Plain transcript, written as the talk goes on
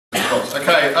response.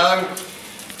 Okay,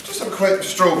 just have a quick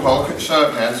straw poll, quick show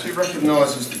of hands. Who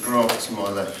recognises the graph to my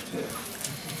left here?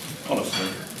 Honestly,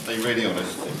 are you really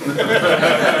honest?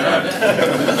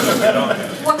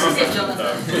 What is it,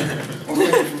 Jonathan? Well,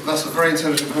 that's a very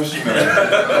intelligent question, Mary.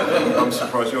 I'm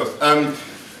surprised you asked.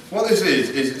 What this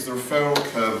is the referral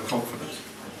curve of confidence.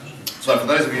 So for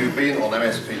those of you who've been on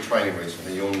MSP training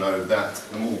recently, you'll know that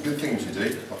the more good things you do,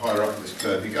 the higher up this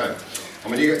curve you go.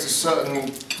 And when you get to certain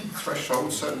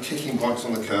thresholds, certain kicking points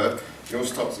on the curve, you'll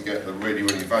start to get the really,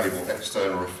 really valuable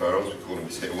external referrals. We call them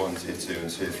Tier 1, Tier 2 and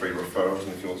Tier 3 referrals.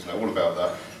 And if you want to know all about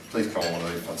that, please come on one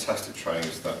of these fantastic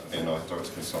trainings that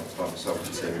direct consultants like myself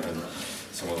and Tim and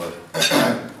some of the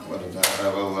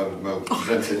well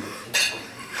presented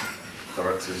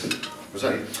directors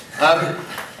presenting.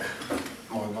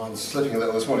 My mind's slipping a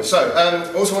little this morning. So,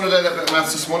 also want to do a little bit of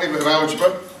maths this morning, a bit of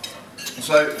algebra.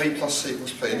 So, B plus C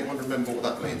equals P. Anyone remember what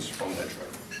that means from their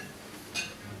training?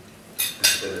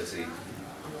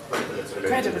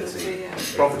 Credibility, yeah.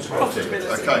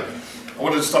 Profitability. Okay. I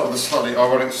wanted to start with a slightly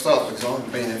ironic start because I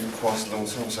haven't been here for quite a long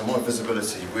time, so my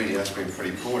visibility really has been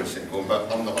pretty poor in Singapore, but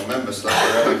I'm not a member, so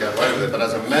I won't get away with it. But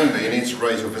as a member, you need to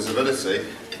raise your visibility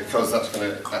because that's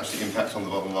going to actually impact on the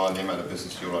bottom line, the amount of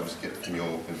business you're likely to get from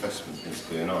your investment into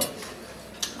BNI.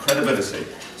 Credibility.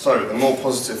 So the more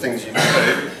positive things you can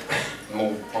do, the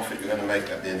more profit you're going to make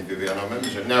at the end of your BNI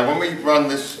membership. Now, when we run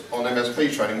this on MSP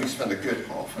training, we spend a good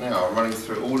half an hour running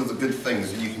through all of the good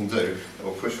things that you can do that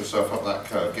will push yourself up that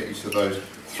curve, get you to those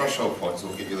threshold points, that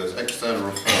will get you those external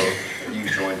referrals that you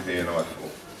joined BNI for.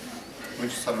 We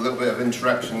just have a little bit of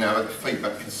interaction now at the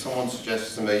feedback. Can someone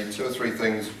suggest to me 2 or 3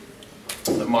 things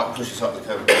that might push us up the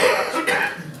curve?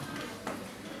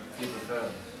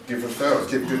 Give referrals,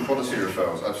 give good quality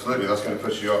referrals, absolutely, that's going to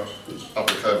push you up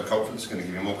the curve of confidence, it's going to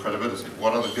give you more credibility.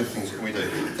 What other good things can we do?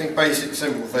 Think basic,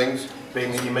 simple things.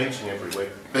 Being at your meeting every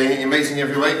week. Being at your meeting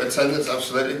every week, attendance,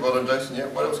 absolutely, well done Jason, yeah,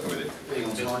 what else can we do? Being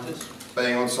on time.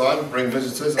 Being on time, bring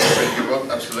visitors, that's a really good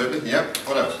one, absolutely, yeah,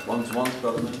 what else? One-to-ones with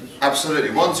other members.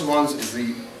 Absolutely, one-to-ones is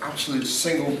the absolute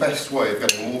single best way of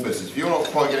getting more business. If you're not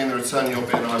quite getting the return on your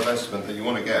BNI investment that you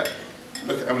want to get,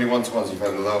 look at how many one-to-ones you've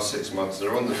had in the last 6 months.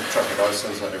 They're on the tracker that I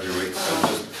send out every week, and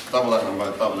just double that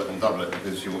number, double it and double it,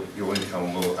 because your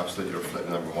income will absolutely reflect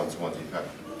the number of one-to-ones you've had.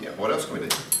 Yeah, what else can we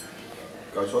do?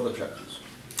 Go to other chapters.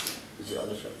 Is it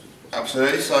other chapters?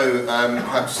 Absolutely, so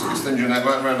perhaps extend your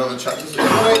network around other chapters. If you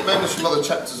want to make members from other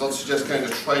chapters, I'd suggest going to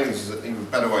trainings is an even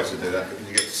better way to do that, because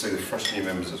you get to see the fresh new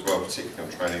members as well, particularly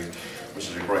on trainings, which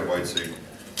is a great way to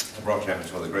branch out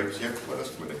into other groups. Yeah, what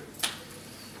else can we do?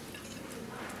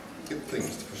 Good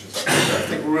things to push us up. I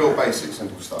think real basic,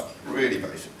 simple stuff. Really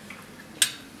basic.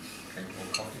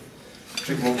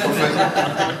 Drink more coffee.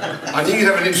 I knew you'd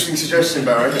have an interesting suggestion,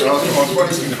 Barry, and I was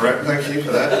waiting for it. Thank you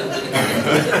for that.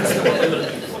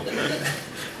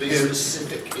 Be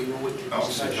specific in your weekly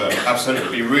presentation.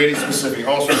 Absolutely. Be really specific.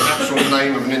 Ask for the actual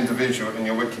name of an individual in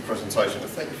your weekly presentation. And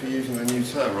thank you for using the new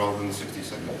term rather than the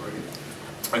 60-second reading.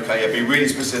 Okay, yeah, be really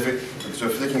specific, because we're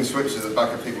flicking switches at the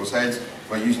back of people's heads.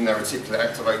 We're using their reticular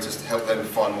activators to help them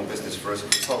find more business for us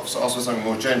at the top. So ask for something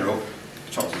more general,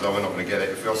 chances are we're not going to get it.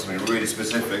 If you ask something really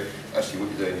specific, actually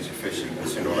what you're doing is you're fishing, and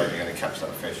sooner or later you're going to catch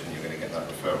that fish and you're going to get that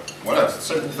referral. What else?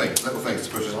 Simple things, little things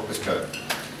to push us up this curve.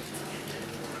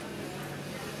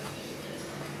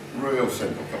 Real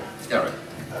simple. Gary.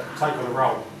 Take on a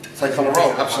role. Take on a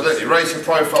role, absolutely. Raise your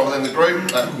profile within the group.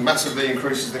 That massively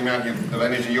increases the amount of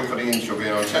energy you're putting into your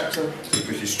BNI chapter. It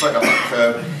puts you straight up that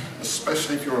curve.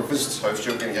 Especially if you're a visitor host,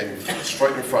 you're going to get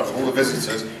straight in front of all the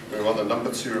visitors who are the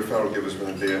 #2 referral givers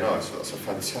within BNI. So that's a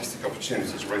fantastic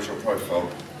opportunity to raise your profile,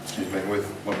 with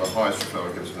one of the highest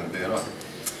referral givers within BNI.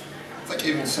 Think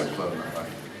even simpler than that.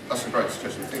 That's a great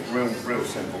suggestion. Think real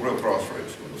simple, real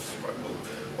grassroots.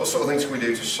 What sort of things can we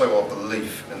do to show our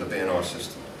belief in the BNI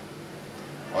system?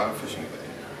 I'm fishing a bit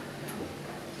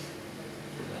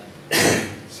here.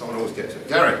 Someone always gets it.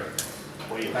 Gary.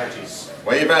 Wear your badges.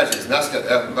 Wear your badges. That's good.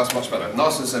 That's much better.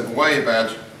 Nice and simple. Wear your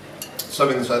badge.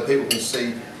 Something so that people can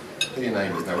see who your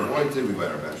name is. Now, why do we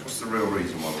wear a badge? What's the real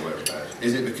reason why we wear a badge?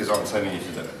 Is it because I'm telling you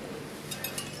to do it?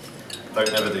 Don't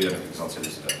ever do anything because I'm telling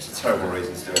you to do it. It's a terrible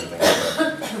reason to do anything like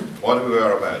that. Why do we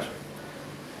wear a badge?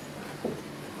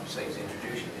 I'd say it's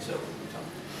introducing yourself all the time.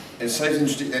 It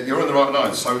saves you're on the right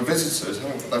line. So visitors,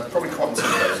 they're probably quite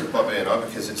intimidated by BNI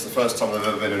because it's the first time they've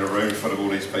ever been in a room full of all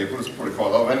these people. There's probably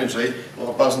quite a lot of energy, a lot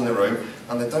of buzz in the room,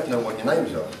 and they don't know what your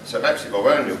names are. So actually, by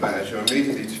wearing your badge, you're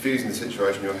immediately diffusing the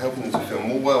situation. You're helping them to feel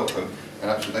more welcome,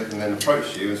 and actually they can then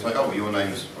approach you and say, "Oh, well, your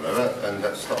name's whatever," and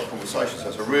let's start a conversation. So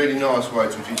it's a really nice way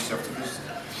to introduce yourself to visitors.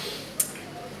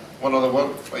 one other one,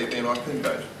 wear your BNI pin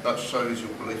badge. That shows your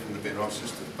belief in the BNI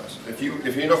system. If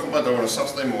you knock on my door on a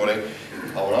Saturday morning,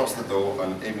 I will answer the door,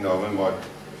 and even though I'm in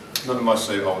not in my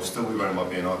suit, I will still be wearing my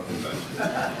BNI pin badge.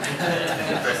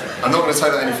 I'm not going to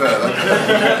take that any further.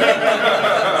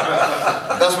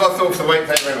 That's what I thought for the week.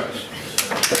 Thank you very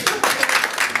much.